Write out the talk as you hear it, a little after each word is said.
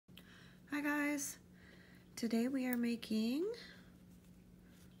guys, today we are making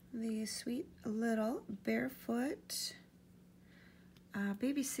these sweet little barefoot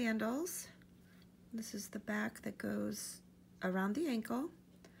baby sandals. This is the back that goes around the ankle.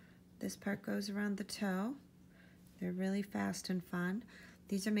 This part goes around the toe. They're really fast and fun.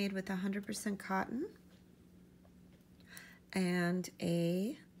 These are made with 100% cotton and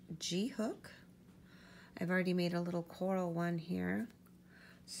a G hook. I've already made a little coral one here.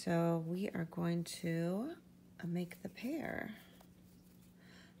 So we are going to make the pair.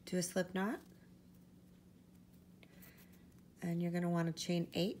 Do a slip knot. And you're going to want to chain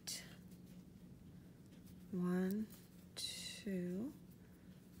 8. 1, 2,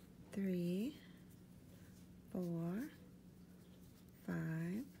 3, 4, 5,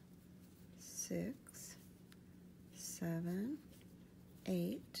 6, 7,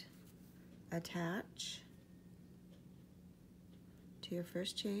 8. Attach to your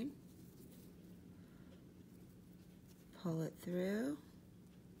first chain. Pull it through.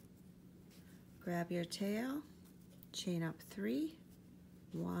 Grab your tail. Chain up 3.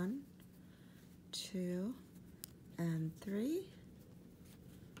 1, 2, and 3.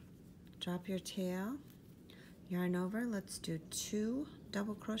 Drop your tail. Yarn over. Let's do 2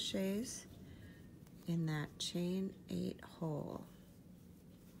 double crochets in that chain 8 hole.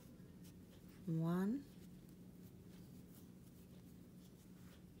 1,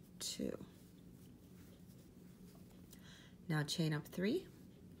 2. Now chain up 3.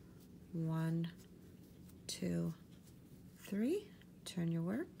 1, 2, 3. Turn your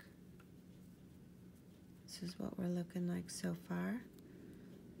work. This is what we're looking like so far.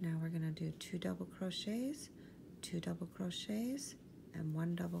 Now we're going to do 2 double crochets, 2 double crochets, and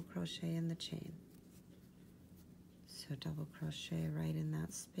 1 double crochet in the chain. So double crochet right in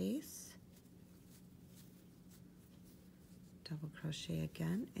that space. Double crochet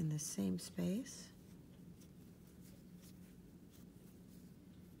again in the same space.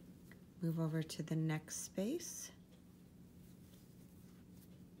 Move over to the next space.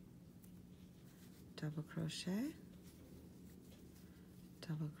 Double crochet,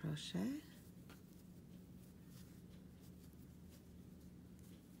 double crochet,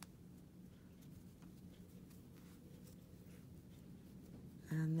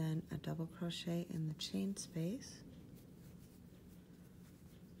 and then a double crochet in the chain space.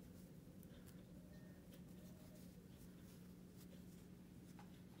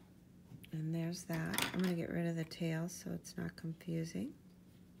 And there's that. I'm going to get rid of the tail so it's not confusing.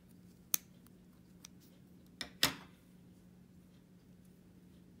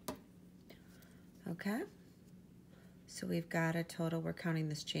 Okay, so we've got a total, we're counting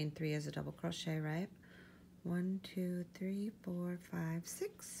this chain 3 as a double crochet, right? 1, 2, 3, 4, 5,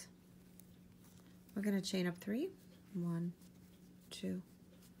 6. We're going to chain up 3. 1, 2,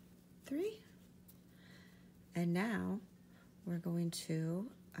 3. And now we're going to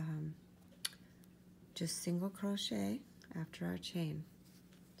just single crochet after our chain.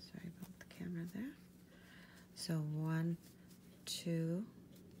 Sorry about the camera there. So 1, 2,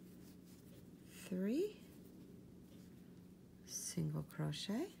 3, single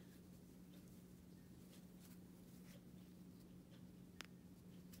crochet,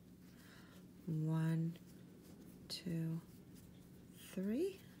 1, 2,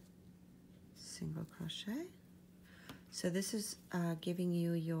 3, single crochet. So this is giving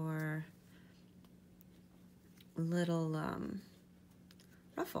you your little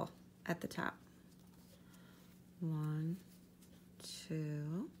ruffle at the top. 1,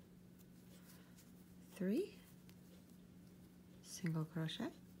 2, 3, single crochet,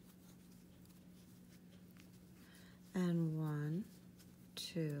 and 1,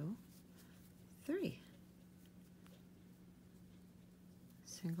 2, 3,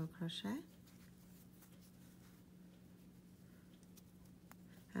 single crochet,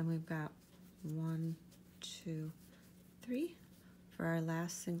 and we've got 1, 2, 3 for our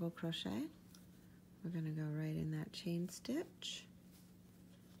last single crochet. We're going to go right in that chain stitch,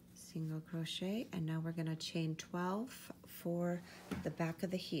 single crochet, and now we're going to chain 12 for the back of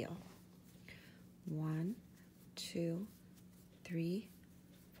the heel. 1, 2, 3,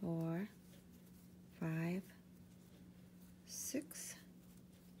 4, 5, 6,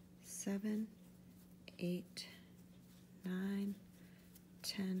 7, 8, 9,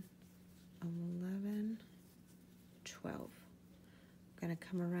 10, 11, 12. I'm going to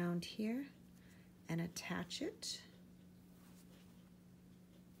come around here and attach it.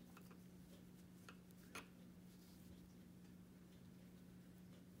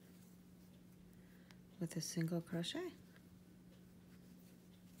 With a single crochet.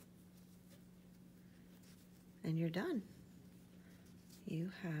 And you're done. you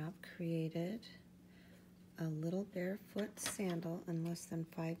have created a little barefoot sandal in less than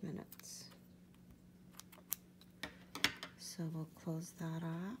 5 minutes. So we'll close that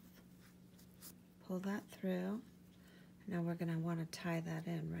off, pull that through. Now we're going to want to tie that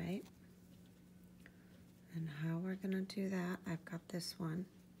in, right? And how we're going to do that, I've got this one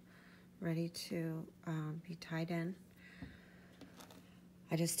ready to be tied in.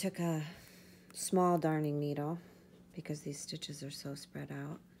 I just took a small darning needle because these stitches are so spread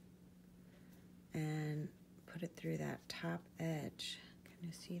out and put it through that top edge. Can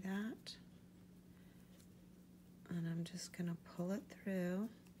you see that? And I'm just going to pull it through.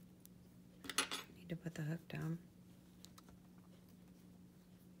 Need to put the hook down.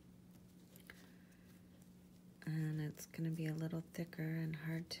 And it's going to be a little thicker and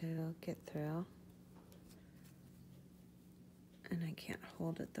hard to get through. And I can't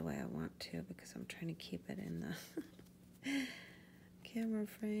hold it the way I want to because I'm trying to keep it in the camera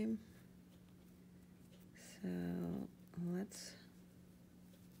frame. So let's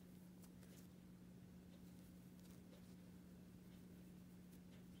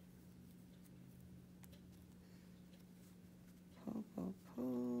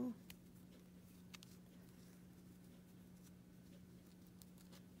pull.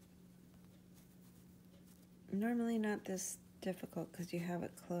 Normally not this difficult because you have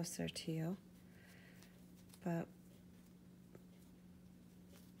it closer to you, but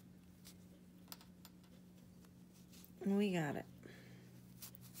we got it.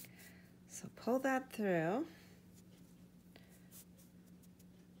 So pull that through,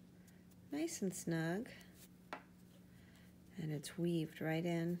 nice and snug, and it's weaved right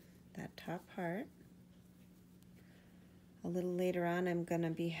in that top part. A little later on, I'm going to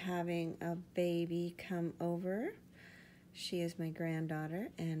be having a baby come over. She is my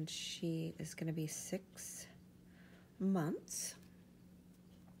granddaughter, and she is going to be 6 months.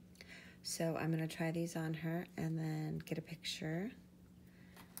 So I'm going to try these on her and then get a picture.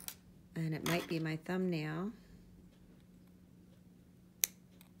 And it might be my thumbnail.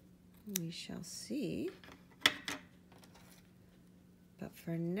 We shall see. But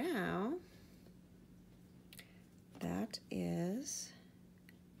for now, that is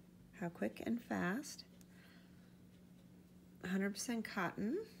how quick and fast 100%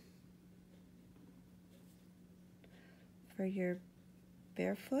 cotton for your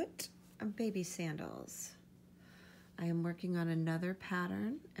barefoot baby sandals. I am working on another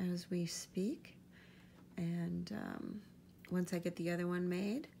pattern as we speak, and once I get the other one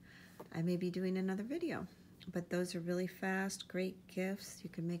made, I may be doing another video. But those are really fast, great gifts. You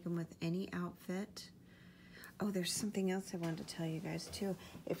can make them with any outfit. Oh, there's something else I wanted to tell you guys too.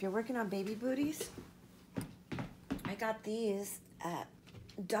 If you're working on baby booties, I got these at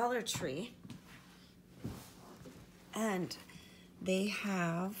Dollar Tree, and they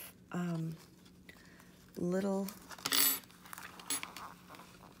have little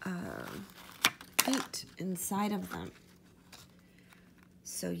feet inside of them,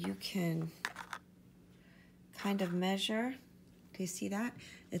 so you can kind of measure. Do you see that?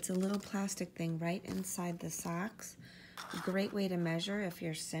 It's a little plastic thing right inside the socks. Great way to measure if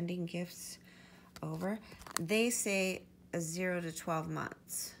you're sending gifts over. They say 0 to 12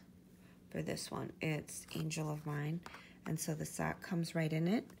 months for this one. It's Angel of Mine, and so the sock comes right in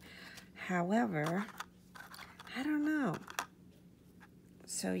it. However, I don't know.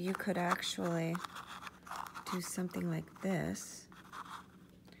 So you could actually do something like this.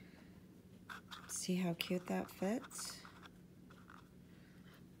 See how cute that fits?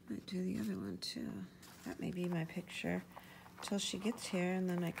 Might do the other one too. That may be my picture till she gets here, and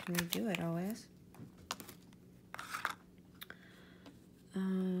then I can redo it always.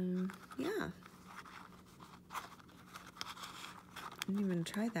 Yeah. I didn't even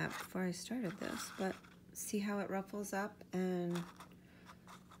try that before I started this, but see how it ruffles up, and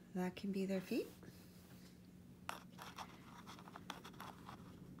that can be their feet.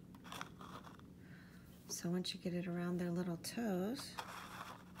 So once you get it around their little toes,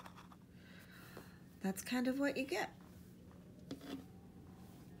 that's kind of what you get.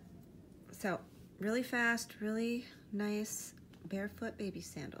 So really fast, really nice barefoot baby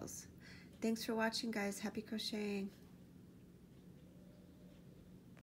sandals. Thanks for watching, guys. Happy crocheting.